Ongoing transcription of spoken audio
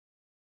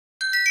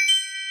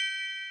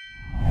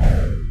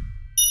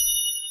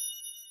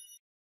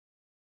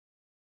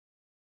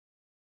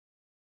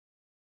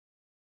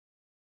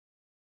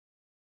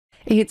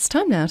It's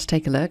time now to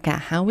take a look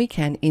at how we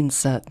can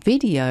insert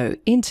video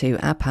into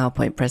our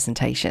PowerPoint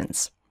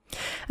presentations.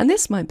 And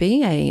this might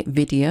be a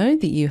video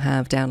that you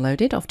have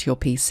downloaded off to your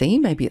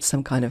PC, maybe it's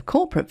some kind of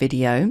corporate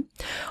video,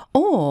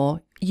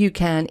 or you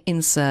can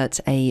insert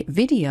a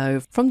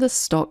video from the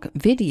stock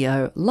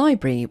video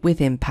library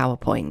within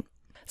PowerPoint.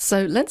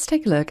 So let's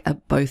take a look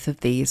at both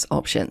of these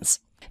options.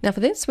 Now for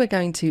this, we're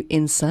going to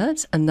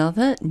insert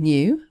another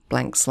new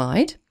blank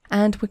slide,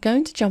 and we're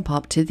going to jump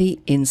up to the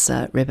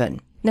Insert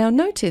ribbon. Now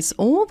notice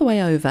all the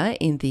way over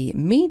in the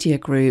Media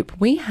group,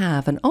 we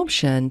have an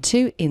option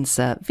to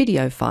insert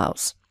video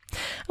files.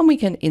 And we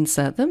can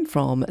insert them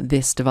from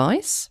this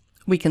device.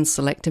 We can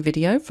select a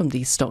video from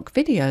the Stock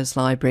Videos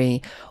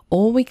library,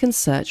 or we can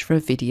search for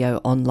a video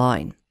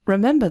online.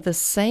 Remember, the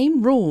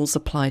same rules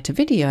apply to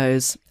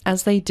videos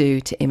as they do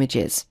to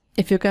images.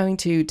 If you're going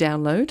to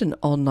download an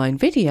online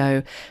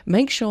video,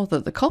 make sure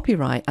that the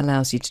copyright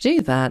allows you to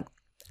do that,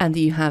 and that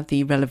you have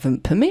the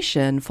relevant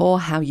permission for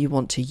how you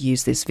want to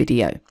use this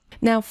video.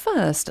 Now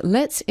first,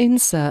 let's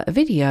insert a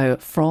video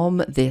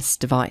from this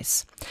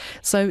device.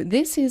 So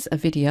this is a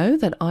video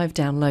that I've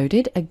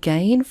downloaded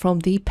again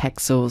from the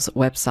Pexels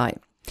website.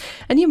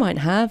 And you might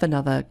have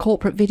another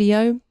corporate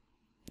video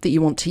that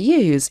you want to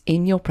use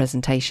in your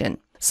presentation.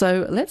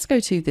 So let's go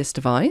to this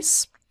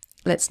device.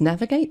 Let's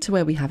navigate to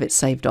where we have it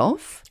saved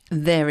off.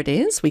 There it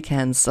is. We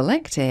can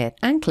select it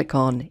and click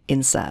on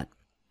Insert.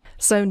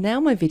 So now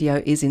my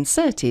video is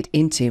inserted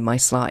into my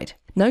slide.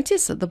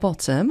 Notice at the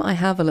bottom I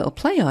have a little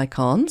play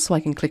icon, so I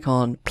can click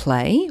on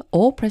play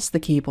or press the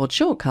keyboard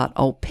shortcut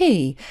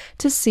Alt-P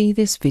to see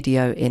this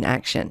video in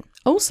action.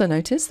 Also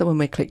notice that when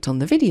we're clicked on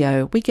the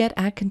video, we get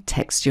our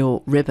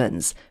contextual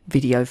ribbons,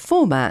 video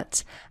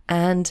format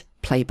and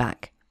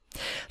playback.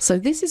 So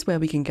this is where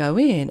we can go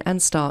in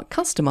and start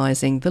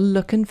customizing the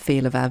look and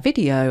feel of our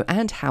video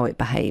and how it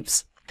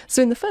behaves.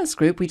 So in the first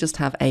group, we just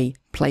have a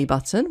play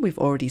button. We've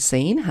already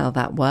seen how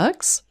that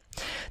works.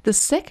 The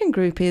second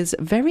group is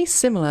very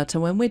similar to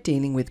when we're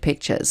dealing with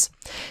pictures.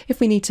 If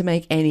we need to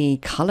make any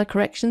color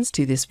corrections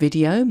to this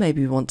video,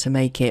 maybe we want to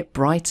make it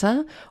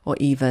brighter or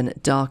even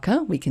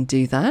darker, we can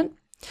do that.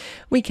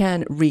 We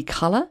can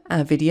recolor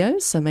our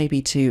videos, so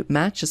maybe to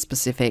match a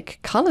specific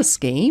color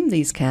scheme,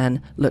 these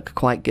can look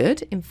quite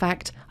good. In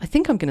fact, I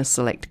think I'm going to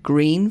select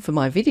green for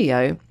my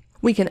video.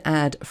 We can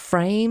add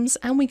frames,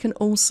 and we can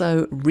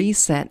also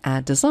reset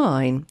our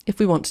design if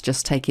we want to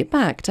just take it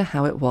back to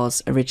how it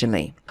was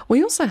originally.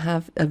 We also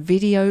have a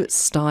video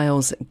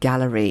styles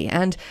gallery,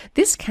 and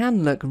this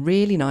can look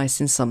really nice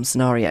in some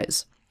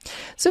scenarios.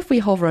 So if we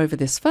hover over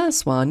this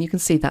first one, you can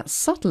see that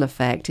subtle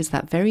effect is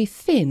that very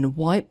thin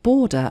white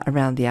border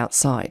around the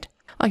outside.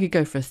 I could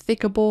go for a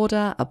thicker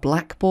border, a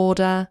black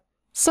border,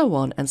 so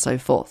on and so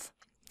forth.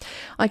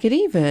 I could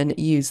even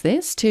use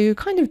this to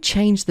kind of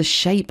change the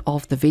shape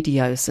of the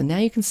video. So now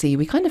you can see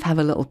we kind of have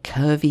a little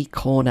curvy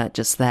corner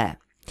just there.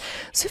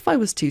 So if I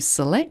was to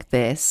select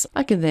this,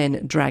 I can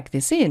then drag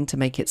this in to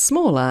make it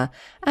smaller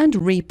and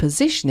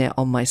reposition it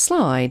on my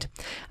slide.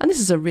 And this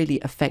is a really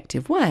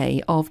effective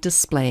way of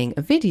displaying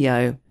a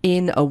video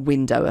in a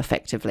window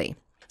effectively.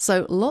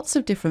 So lots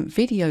of different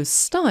video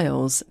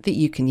styles that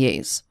you can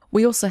use.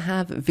 We also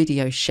have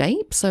video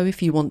shape, so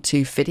if you want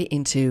to fit it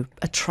into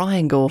a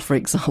triangle, for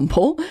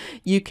example,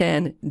 you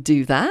can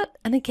do that.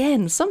 And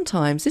again,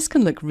 sometimes this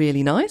can look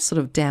really nice, sort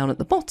of down at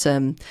the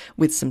bottom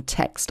with some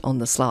text on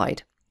the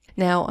slide.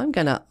 Now I'm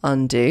going to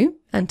undo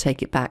and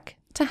take it back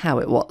to how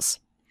it was.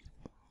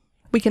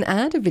 We can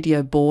add a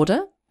video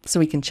border, so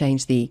we can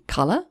change the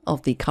color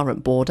of the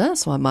current border,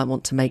 so I might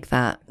want to make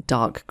that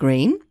dark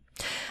green.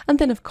 And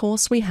then of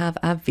course we have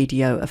our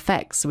video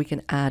effects, so we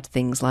can add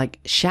things like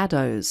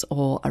shadows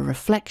or a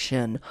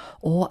reflection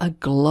or a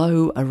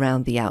glow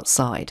around the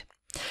outside.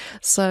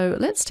 So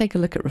let's take a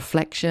look at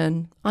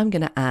reflection. I'm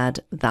going to add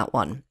that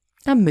one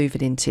and move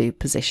it into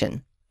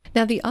position.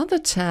 Now the other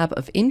tab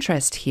of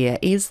interest here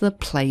is the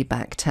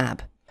Playback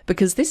tab,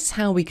 because this is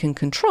how we can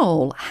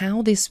control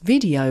how this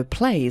video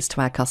plays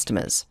to our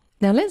customers.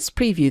 Now let's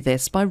preview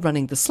this by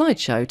running the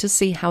slideshow to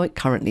see how it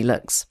currently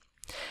looks.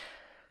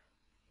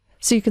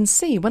 So you can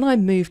see when I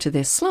move to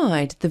this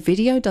slide, the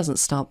video doesn't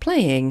start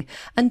playing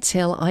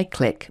until I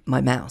click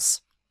my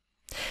mouse.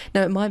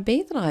 Now it might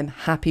be that I'm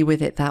happy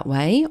with it that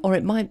way, or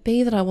it might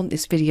be that I want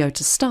this video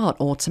to start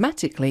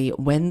automatically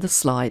when the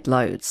slide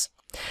loads.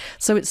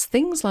 So it's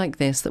things like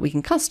this that we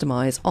can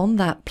customize on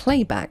that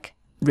Playback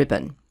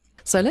ribbon.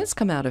 So let's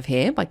come out of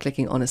here by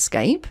clicking on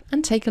Escape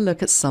and take a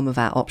look at some of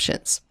our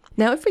options.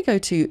 Now if we go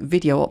to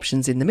Video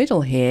Options in the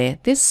middle here,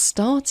 this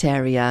Start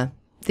area,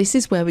 this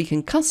is where we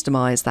can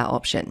customize that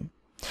option.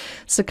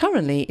 So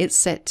currently it's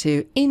set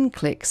to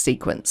in-click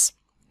sequence.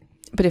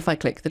 But if I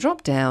click the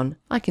drop down,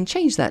 I can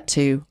change that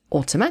to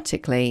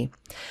automatically.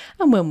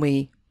 And when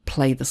we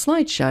play the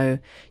slideshow,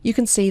 you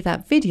can see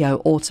that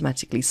video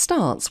automatically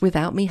starts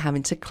without me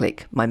having to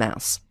click my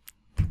mouse.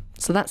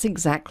 So that's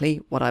exactly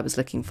what I was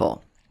looking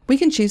for. We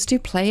can choose to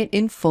play it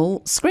in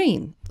full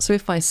screen. So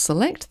if I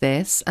select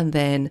this and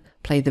then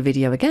play the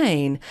video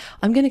again,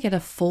 I'm going to get a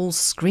full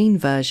screen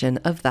version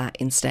of that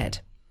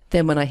instead.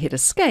 Then when I hit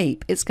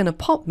escape, it's going to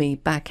pop me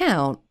back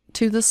out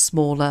to the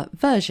smaller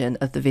version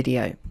of the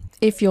video.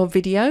 If your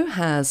video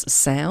has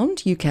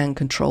sound, you can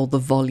control the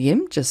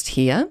volume just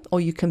here, or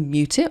you can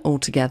mute it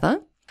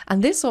altogether.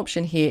 And this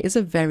option here is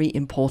a very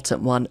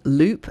important one,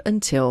 loop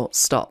until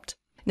stopped.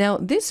 Now,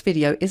 this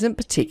video isn't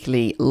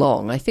particularly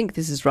long. I think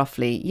this is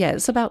roughly,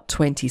 it's about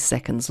 20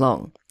 seconds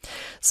long.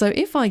 So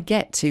if I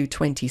get to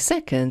 20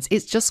 seconds,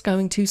 it's just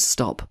going to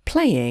stop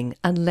playing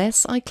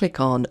unless I click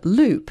on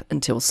loop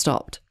until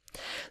stopped.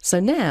 So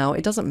now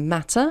it doesn't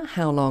matter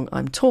how long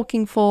I'm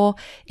talking for.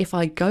 If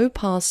I go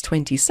past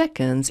 20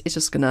 seconds, it's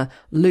just going to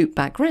loop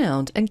back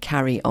round and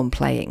carry on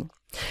playing.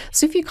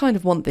 So if you kind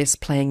of want this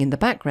playing in the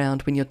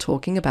background when you're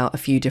talking about a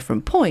few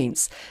different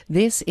points,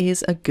 this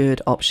is a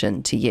good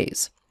option to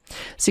use.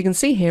 So you can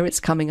see here it's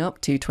coming up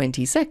to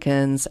 20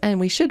 seconds and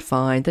we should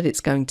find that it's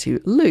going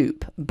to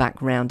loop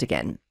back round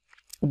again,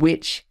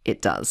 which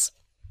it does.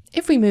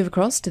 If we move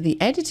across to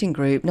the editing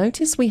group,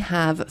 notice we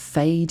have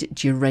fade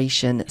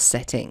duration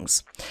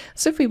settings.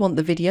 So if we want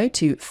the video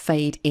to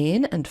fade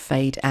in and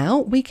fade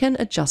out, we can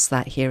adjust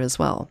that here as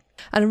well.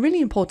 And a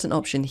really important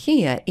option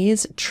here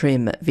is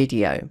trim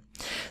video.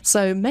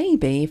 So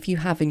maybe if you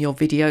have in your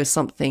video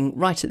something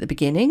right at the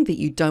beginning that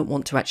you don't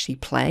want to actually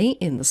play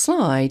in the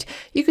slide,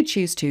 you could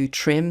choose to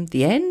trim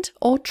the end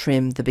or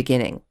trim the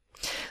beginning.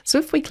 So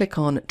if we click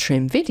on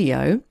trim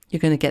video, you're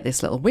going to get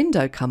this little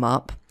window come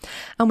up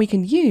and we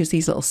can use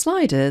these little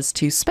sliders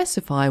to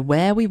specify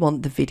where we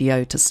want the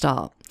video to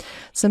start.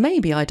 So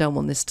maybe I don't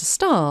want this to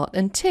start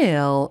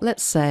until,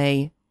 let's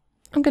say,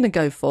 I'm going to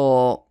go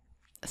for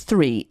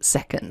 3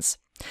 seconds.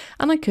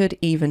 And I could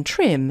even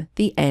trim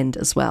the end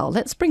as well.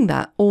 Let's bring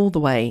that all the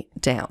way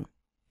down.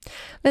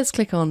 Let's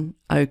click on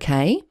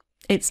OK.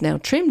 It's now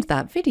trimmed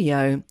that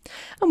video.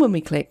 And when we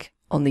click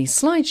on the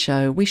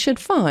slideshow, we should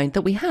find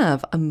that we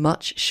have a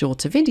much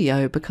shorter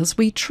video because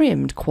we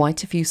trimmed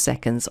quite a few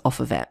seconds off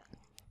of it.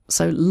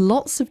 So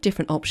lots of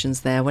different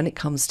options there when it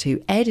comes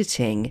to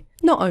editing,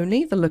 not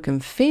only the look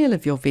and feel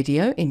of your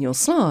video in your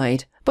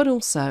slide, but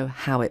also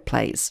how it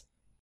plays.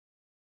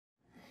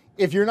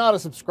 If you're not a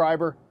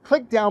subscriber,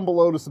 click down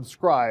below to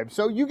subscribe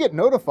so you get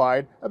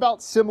notified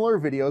about similar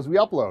videos we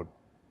upload.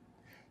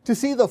 To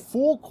see the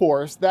full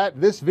course that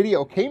this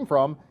video came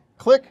from,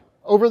 click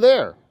over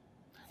there.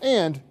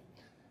 And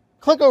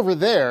click over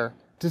there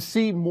to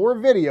see more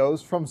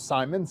videos from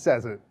Simon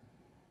Says It.